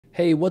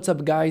Hey, what's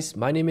up guys?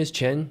 My name is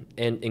Chen,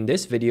 and in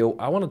this video,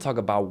 I want to talk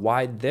about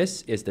why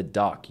this is the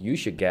dock you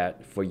should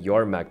get for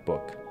your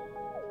MacBook.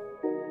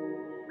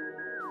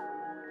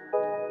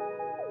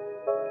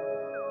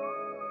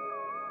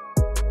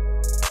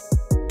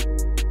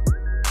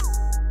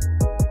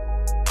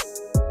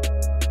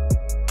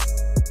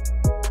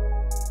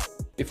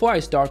 Before I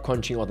start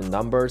crunching all the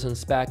numbers and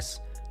specs,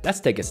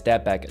 let's take a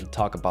step back and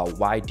talk about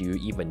why do you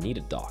even need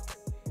a dock.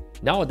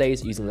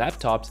 Nowadays, using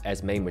laptops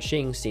as main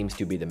machine seems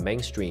to be the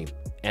mainstream,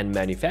 and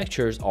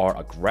manufacturers are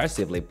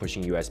aggressively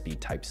pushing USB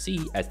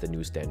Type-C as the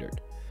new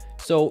standard.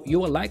 So you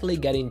will likely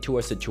get into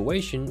a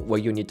situation where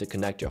you need to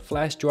connect your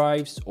flash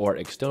drives or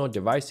external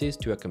devices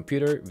to a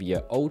computer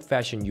via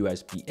old-fashioned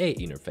USB-A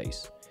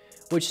interface,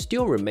 which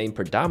still remain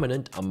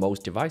predominant on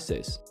most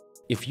devices.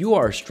 If you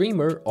are a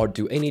streamer or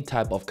do any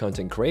type of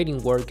content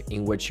creating work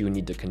in which you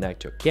need to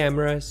connect your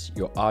cameras,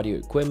 your audio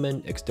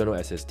equipment, external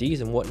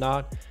SSDs and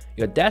whatnot,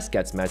 your desk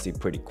gets messy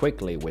pretty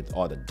quickly with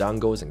all the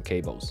dongles and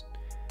cables.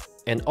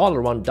 An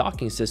all-around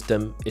docking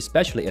system,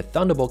 especially a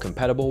Thunderbolt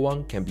compatible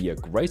one, can be a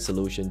great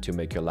solution to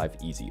make your life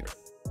easier.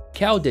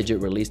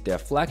 Caldigit released their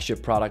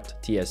flagship product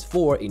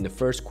TS4 in the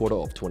first quarter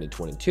of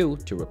 2022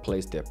 to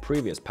replace their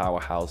previous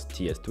powerhouse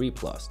TS3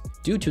 Plus.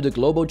 Due to the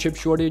global chip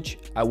shortage,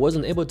 I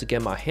wasn't able to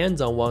get my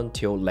hands on one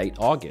till late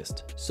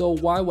August. So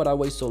why would I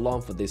wait so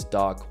long for this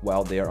dock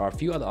while there are a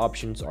few other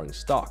options are in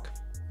stock?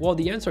 Well,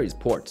 the answer is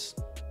ports.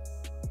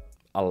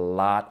 A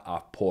lot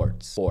of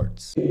ports.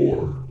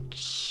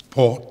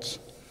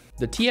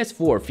 The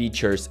TS4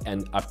 features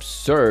an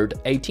absurd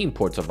 18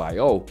 ports of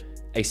I/O,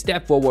 a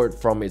step forward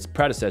from its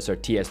predecessor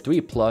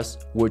TS3 Plus,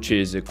 which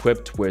is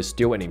equipped with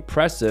still an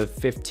impressive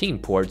 15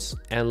 ports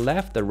and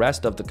left the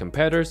rest of the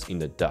competitors in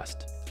the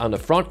dust. On the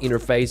front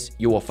interface,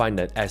 you will find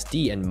an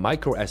SD and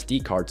micro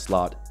SD card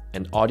slot,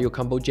 an audio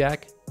combo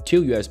jack,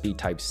 2 USB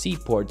Type-C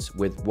ports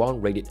with one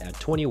rated at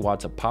 20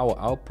 watts of power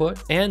output,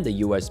 and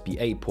the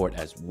USB-A port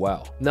as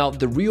well. Now,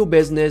 the real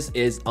business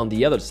is on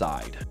the other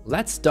side.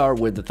 Let's start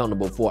with the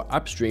Thunderbolt 4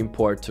 upstream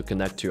port to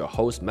connect to your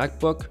host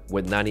MacBook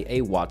with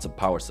 98 watts of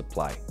power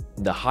supply,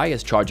 the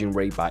highest charging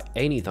rate by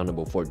any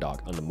Thunderbolt 4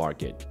 dock on the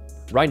market.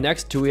 Right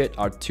next to it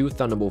are 2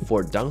 Thunderbolt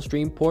 4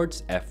 downstream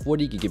ports at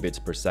 40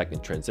 gigabits per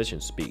second transition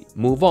speed.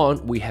 Move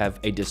on, we have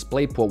a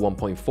DisplayPort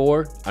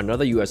 1.4,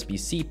 another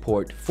USB-C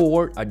port,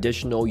 4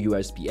 additional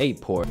USB-A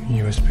port,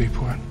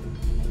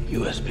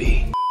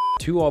 USB,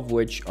 2 of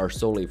which are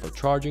solely for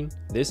charging.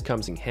 This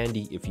comes in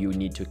handy if you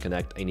need to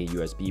connect any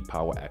USB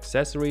power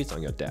accessories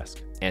on your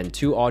desk, and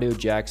 2 audio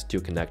jacks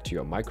to connect to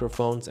your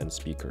microphones and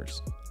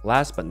speakers.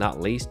 Last but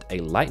not least, a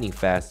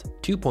lightning-fast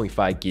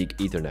 2.5 gig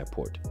Ethernet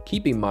port.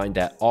 Keep in mind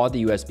that all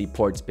the USB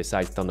ports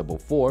besides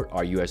Thunderbolt 4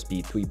 are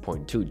USB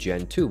 3.2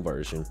 Gen 2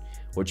 version,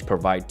 which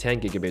provide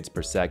 10 gigabits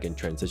per second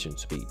transition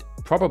speed.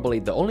 Probably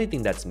the only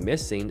thing that's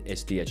missing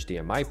is the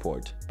HDMI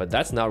port, but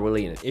that's not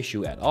really an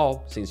issue at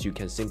all since you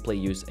can simply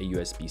use a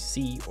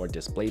USB-C or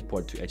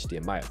DisplayPort to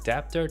HDMI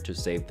adapter to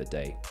save the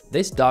day.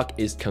 This dock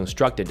is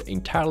constructed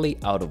entirely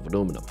out of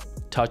aluminum,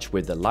 touched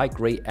with a light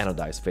gray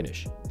anodized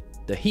finish.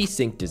 The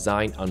heatsink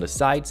design on the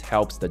sides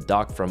helps the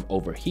dock from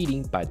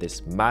overheating by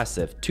this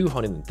massive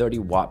 230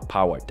 watt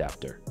power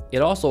adapter.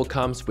 It also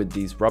comes with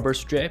these rubber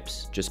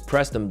strips. Just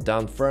press them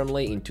down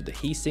firmly into the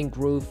heatsink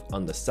groove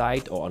on the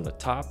side or on the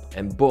top,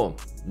 and boom,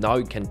 now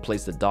you can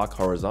place the dock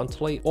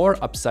horizontally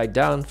or upside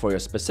down for your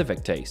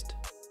specific taste.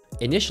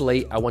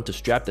 Initially, I want to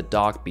strap the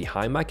dock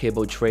behind my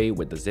cable tray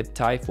with the zip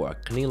tie for a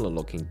cleaner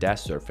looking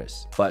desk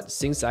surface. But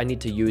since I need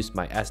to use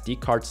my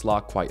SD card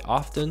slot quite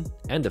often,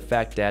 and the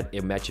fact that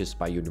it matches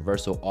my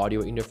universal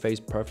audio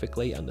interface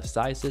perfectly on the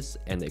sizes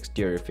and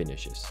exterior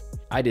finishes,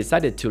 I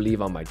decided to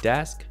leave on my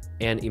desk,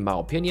 and in my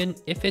opinion,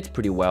 it fits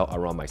pretty well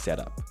around my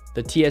setup.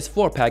 The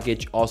TS4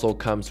 package also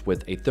comes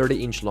with a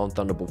 30-inch long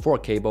Thunderbolt 4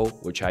 cable,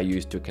 which I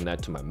use to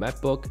connect to my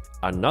MacBook,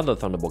 another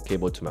Thunderbolt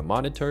cable to my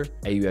monitor,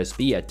 a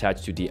USB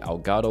attached to the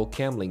Elgato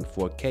Camlink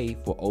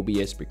 4K for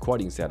OBS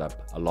recording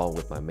setup along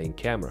with my main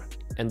camera,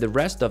 and the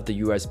rest of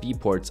the USB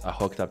ports are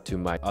hooked up to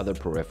my other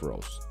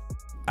peripherals.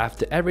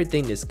 After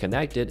everything is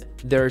connected,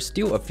 there are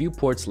still a few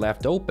ports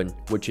left open,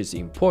 which is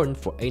important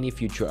for any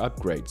future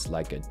upgrades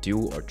like a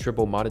dual or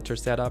triple monitor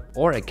setup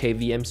or a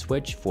KVM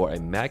switch for a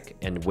Mac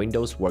and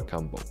Windows work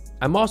combo.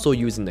 I'm also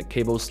using the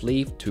cable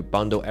sleeve to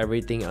bundle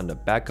everything on the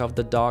back of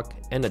the dock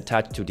and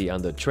attach to the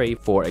under tray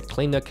for a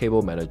cleaner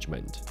cable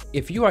management.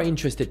 If you are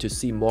interested to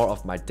see more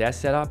of my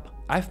desk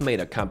setup, I've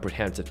made a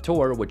comprehensive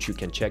tour which you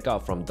can check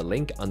out from the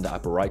link on the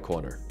upper right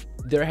corner.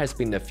 There has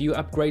been a few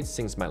upgrades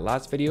since my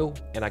last video,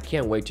 and I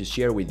can't wait to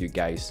share with you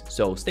guys,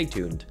 so stay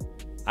tuned.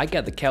 I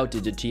got the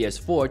Caldigit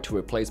TS4 to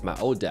replace my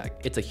old deck.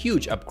 It's a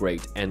huge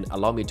upgrade and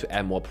allow me to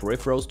add more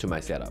peripherals to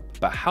my setup.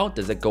 But how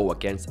does it go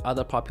against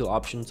other popular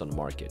options on the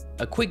market?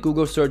 A quick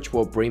Google search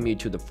will bring me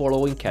to the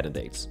following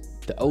candidates: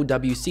 the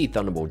OWC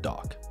Thunderbolt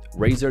dock,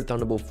 Razer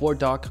Thunderbolt 4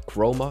 dock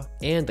Chroma,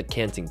 and the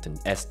Kensington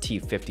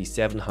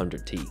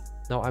ST5700T.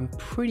 Now, I'm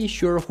pretty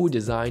sure who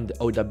designed the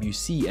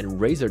OWC and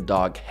Razer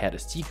dock had a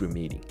secret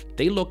meeting.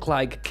 They look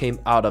like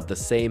came out of the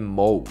same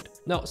mold.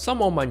 Now,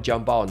 someone might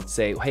jump out and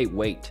say, hey,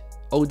 wait,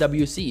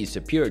 OWC is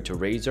superior to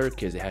Razer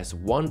because it has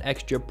one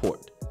extra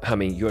port. I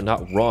mean, you're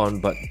not wrong,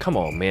 but come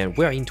on man,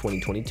 we're in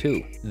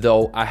 2022.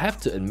 Though I have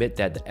to admit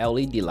that the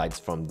LED lights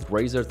from the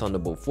Razer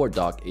Thunderbolt 4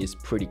 dock is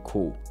pretty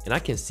cool, and I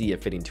can see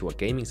it fit into a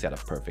gaming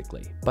setup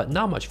perfectly, but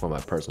not much for my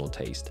personal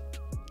taste.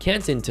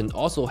 Kensington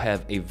also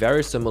have a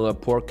very similar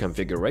port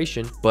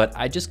configuration, but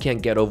I just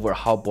can't get over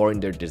how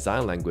boring their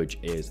design language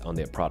is on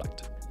their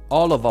product.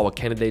 All of our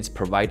candidates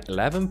provide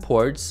 11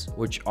 ports,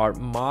 which are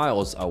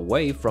miles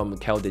away from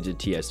Caldigit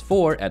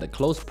TS4 at a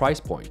close price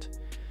point.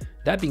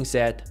 That being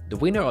said, the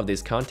winner of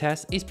this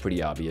contest is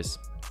pretty obvious.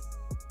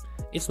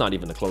 It's not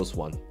even a close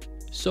one.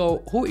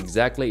 So who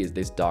exactly is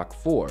this dock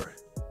for?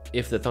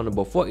 If the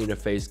Thunderbolt 4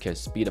 interface can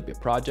speed up your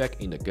project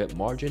in a good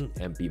margin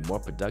and be more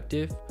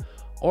productive,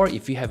 or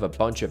if you have a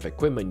bunch of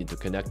equipment you need to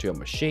connect to your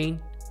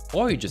machine,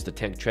 or you're just a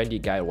tech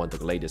trendy guy who wants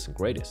the latest and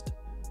greatest.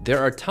 There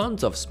are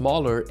tons of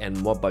smaller and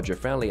more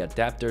budget-friendly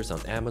adapters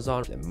on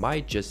Amazon that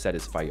might just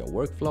satisfy your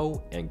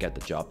workflow and get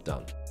the job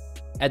done.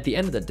 At the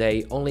end of the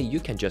day, only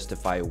you can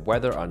justify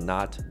whether or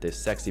not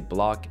this sexy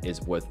block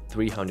is worth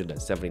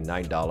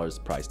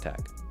 $379 price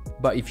tag.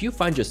 But if you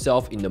find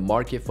yourself in the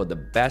market for the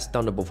best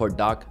Thunderbolt 4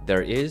 dock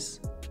there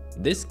is,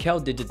 this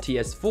Caldigit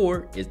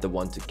TS4 is the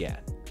one to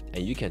get,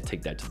 and you can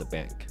take that to the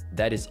bank.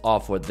 That is all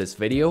for this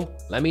video.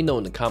 Let me know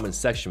in the comment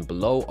section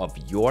below of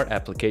your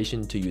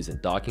application to use a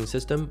docking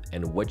system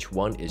and which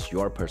one is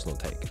your personal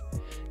take.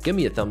 Give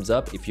me a thumbs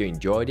up if you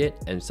enjoyed it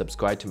and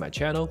subscribe to my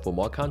channel for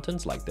more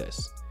contents like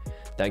this.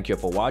 Thank you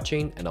for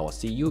watching, and I will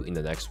see you in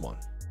the next one.